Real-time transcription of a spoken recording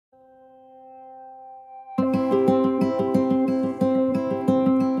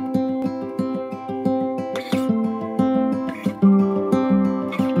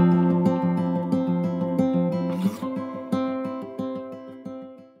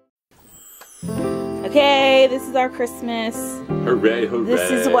Okay, this is our Christmas. Hooray, hooray. This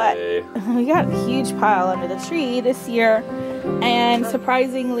is what we got a huge pile under the tree this year, and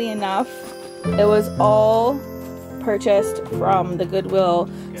surprisingly enough, it was all purchased from the Goodwill,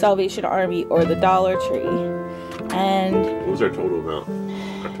 Salvation Army, or the Dollar Tree. And what was our total amount?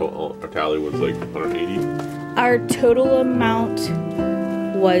 Our tally was like 180. Our total amount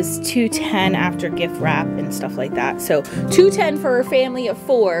was $210 after gift wrap and stuff like that. So $210 for a family of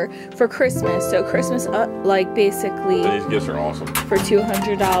 4 for Christmas. So Christmas, like basically, And these gifts are awesome. For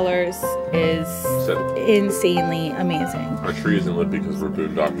 $200 is insanely amazing. Our tree isn't lit because we're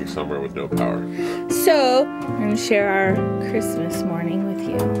boondocking somewhere with no power. So we're gonna share our Christmas morning with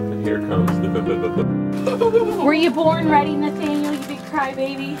you. And here comes the. Were you born ready, Nathaniel? You big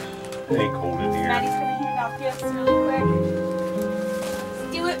crybaby. It ain't cold in here. Maddie's gonna hand out gifts really quick.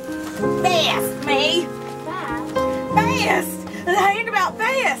 Do it fast, May. Fast? Fast! I heard about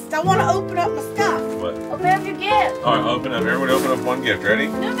fast. I want to open up my stuff. What? Open up your gift. Alright, open up. Everyone open up one gift. Ready?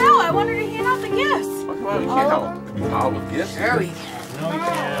 No, I wanted to hand out the gifts. Oh, come on, you can't have a pile with gifts. There we go. No, we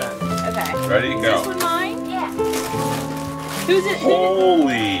can't. Okay. Ready? Is Go. this one mine? Yeah. Who's it?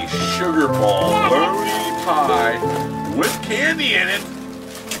 Holy sugar ball loading pie with candy in it.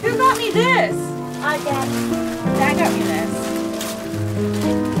 Who got me this? Dad. Dad got me this.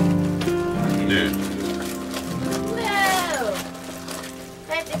 Dude. Whoa!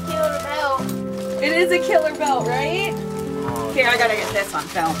 That's a killer belt. It is a killer belt, right? Here, I gotta get this on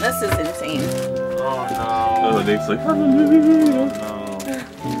film. This is insane. Oh Oh, Nate's like, no. No.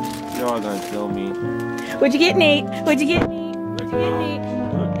 Y'all gonna kill me. What'd you get, Nate? What'd you get, Nate? What'd you get, Nate?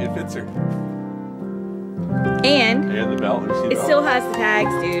 look, it fits her. And And the belt. You see the it belt? still has the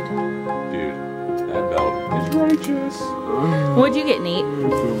tags, dude. Dude, that belt is righteous. What'd you get, Nate?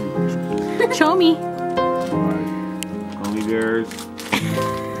 Show me. Gummy bears.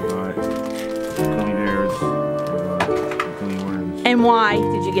 Gummy bears. Gummy worms. And why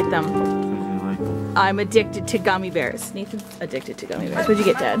did you get them? Because you like them. I'm addicted to gummy bears. Nathan's addicted to gummy bears. What'd you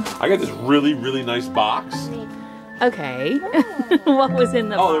get, Dad? I got this really, really nice box. Okay. What was in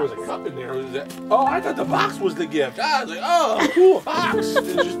the box? Oh, there was a cup in there. Oh, I thought the box was the gift. I was like, oh, cool, a box. It's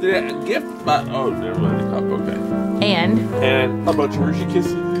just a gift. But, oh, never mind, the cup, okay. And And a bunch of Hershey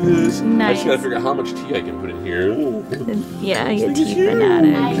Kisses. I Nice. just gotta figure out how much tea I can put in here. Ooh. yeah, you This thing is teeth huge.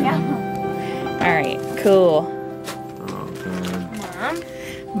 fanatic. I know. All right, cool. Oh, God.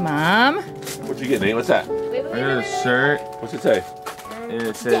 Mom? What'd you get, Nate? What's that? I got a shirt What's it say? and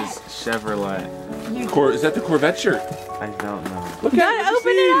it says Chevrolet. Is that the Corvette shirt? I don't know. Look You at gotta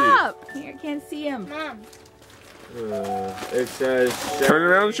open it up. Here, I can't see him. Mom. It says Turn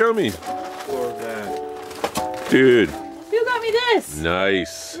around and show me. Corvette. Dude, Who got me this?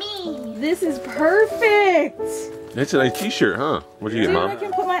 nice. Me. This is perfect. That's a nice t-shirt, huh? What'd you get, Dude, I Mom?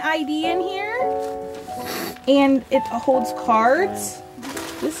 can put my ID in here. And it holds cards.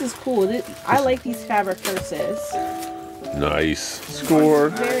 This is cool. I like these fabric purses. Nice. Score.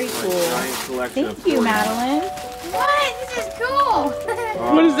 Very cool. Giant collection Thank of you, 40. Madeline. What? This is cool.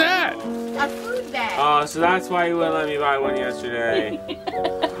 What is that? A food bag. Oh, so that's why you wouldn't let me buy one yesterday. You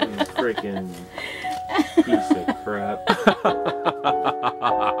freaking piece of crap.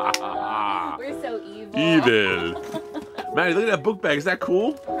 We're so evil. Even. Maddie, look at that book bag. Is that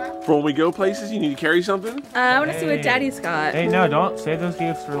cool? For when we go places, you need to carry something? I want to see what Hey. Daddy's got. Hey, no, don't save those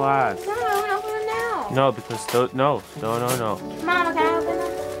gifts for last. Come on, I want to open them now. No, because no. Mom, can I open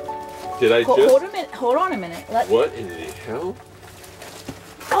them? Did I Hold just... a minute. Hold on a minute. What in the hell?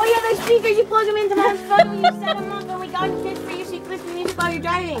 Oh yeah, those speakers, you plug them into my phone when you set them up and we got kids for you so you can listen to music while you're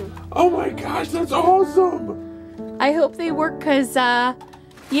driving. Oh my gosh, that's awesome! I hope they work because,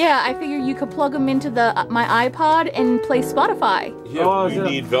 yeah, I figure you could plug them into my iPod and play Spotify. Yeah, Oh, you is it a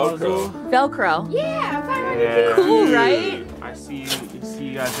need Velcro. Velcro. Yeah, I'm fine. Yeah. Cool, right? I see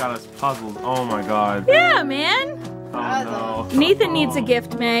you guys got us puzzled. Oh my god. Yeah, man. Oh no. Nathan needs a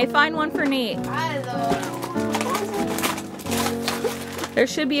gift, May. Find one for Nate. There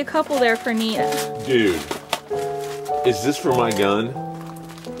should be a couple there for Nate. Dude, is this for my gun?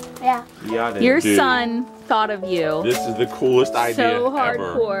 Yeah. Yeah, it is. Your Dude. son thought of you. This is the coolest idea So ever.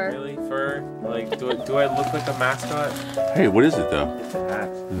 hardcore. Really? Fur? Like, do I look like a mascot? Hey, what is it though? It's a hat.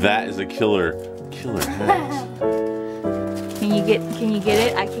 That is a killer hat. Can you get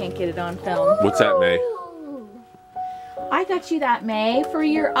it? I can't get it on film. What's that, May? I got you that, May, for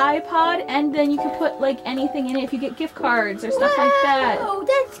your iPod, and then you can put like anything in it if you get gift cards or stuff like that. Oh,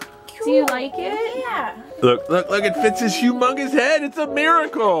 that's cool. Do you like it? Yeah. Look, it fits his humongous head. It's a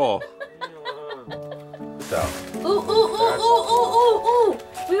miracle. So, Ooh, ooh, ooh, ooh, ooh, ooh, ooh.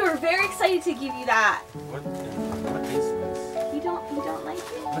 We were very excited to give you that. What is this? You don't like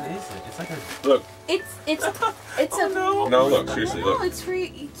it? What is it? It's Look. It's Oh, a no. No, look. Seriously, no, look. it's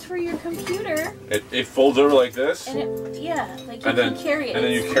for your computer. It folds over like this. And yeah, like you And then can carry it. And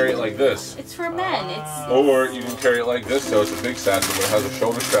then you carry it like this. It's for men. Or you can carry it like this, so it's a big satchel, but it has a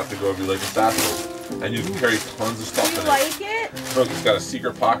shoulder strap to go over you like a satchel. And you can carry tons of stuff Do you in like it? Look, it's got a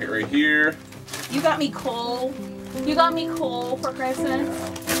secret pocket right here. You got me coal. You got me coal for Christmas.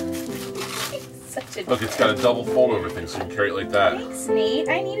 Such a Look, it's got a double fold over thing, so you can carry it like that. Thanks, Nate.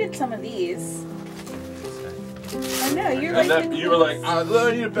 I needed some of these. I know, you're And like then you were like, I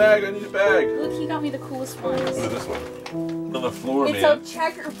need a bag, I need a bag. Look, he got me the coolest ones. Look at this one. On the floor, It's man. a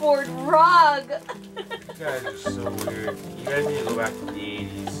checkerboard rug. You guys are so weird. You guys need to go back to the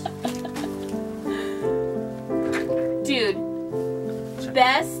 80s. Dude,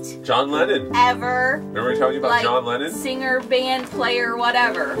 best John Lennon. ever. Remember telling you about Like, John Lennon? singer, band, player,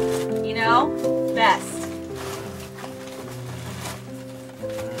 whatever. You know? Best.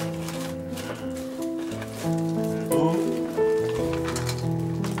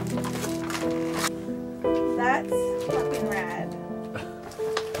 That's fucking rad.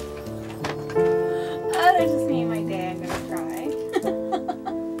 That just made my day. I'm gonna cry.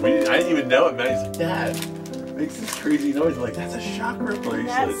 I didn't even know it, man. He's like, Dad, makes this crazy noise. I'm like, that's a chakra bracelet.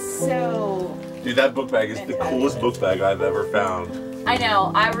 That's so... Dude, that book bag is the coolest book bag I've ever found. I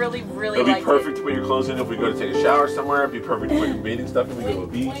know. I really, really It'll be like perfect to put your clothes in if we go to take a shower somewhere. It'd be perfect to put your bathing stuff in. We go to a When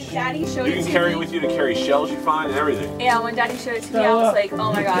beach. Daddy showed You it can to carry me, it with you to carry shells you find and everything. Yeah, when Daddy showed it to me, I was like,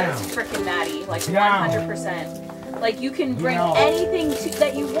 oh my god, it's freaking Maddie. Like, 100%. Like, you can bring anything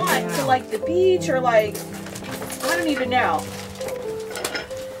that you want to, like, the beach or, like, I don't even know.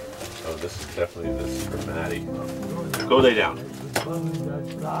 Oh, this is definitely this for Maddie. Go lay down.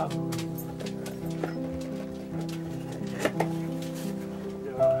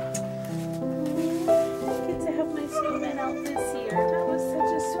 I get to have my snowman out this year. That was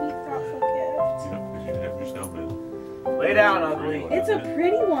such a sweet, thoughtful gift. Yeah, because you can have your snowman. Lay down, ugly. It's a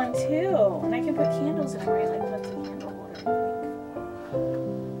pretty one, too. And I can put candles in it, right? Like, put the candle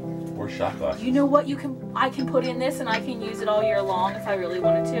holder. Or shot glasses. You know what I can put in this and I can use it all year long if I really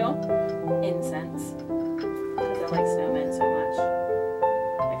wanted to? Incense. Because I like snowmen so much.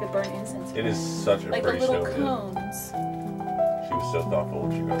 I could burn incense. It is such a like the pretty little snowman. cones. She was so thoughtful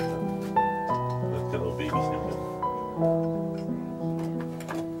when she got them. The little baby snowman.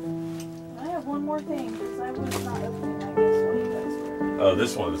 I have one more thing, because I was not opening that gift while you guys were. Oh,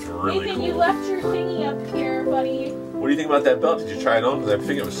 this one is really Nathan, cool. you left your thingy up here, buddy. What do you think about that belt? Did you try it on? Because I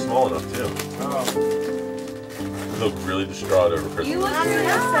think it was small enough too. Oh. You look really distraught over Christmas. You look I'm really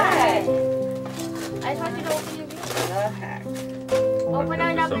not. sad. I thought you'd open your gift. The heck? Open it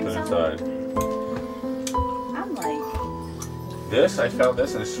There's up something inside. inside. I'm like, This, I found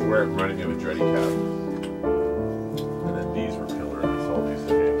this and I swear it reminded me of a Dreddy cap. And then these were killer and I saw these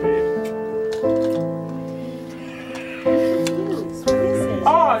handmade. booties. What is it?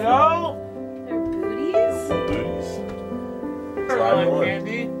 Oh, no! They're booties? Booties. Watermelon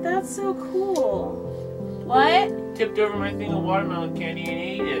candy. That's so cool. What? Tipped over my thing of watermelon candy and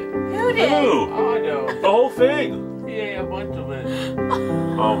ate it. Who did? Ooh, Oh, no. the whole thing. Yeah, a bunch of it.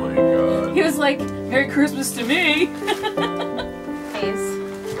 Oh my god. He was like, Merry Christmas to me.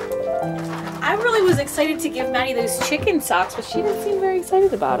 I really was excited to give Maddie those chicken socks, but she didn't seem very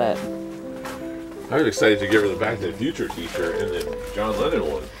excited about it. I was excited to give her the Back to the Future t-shirt and the John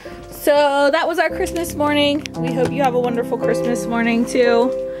Lennon one. So that was our Christmas morning. We hope you have a wonderful Christmas morning too.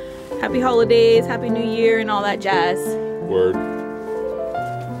 Happy holidays, Happy New Year, and all that jazz. Word.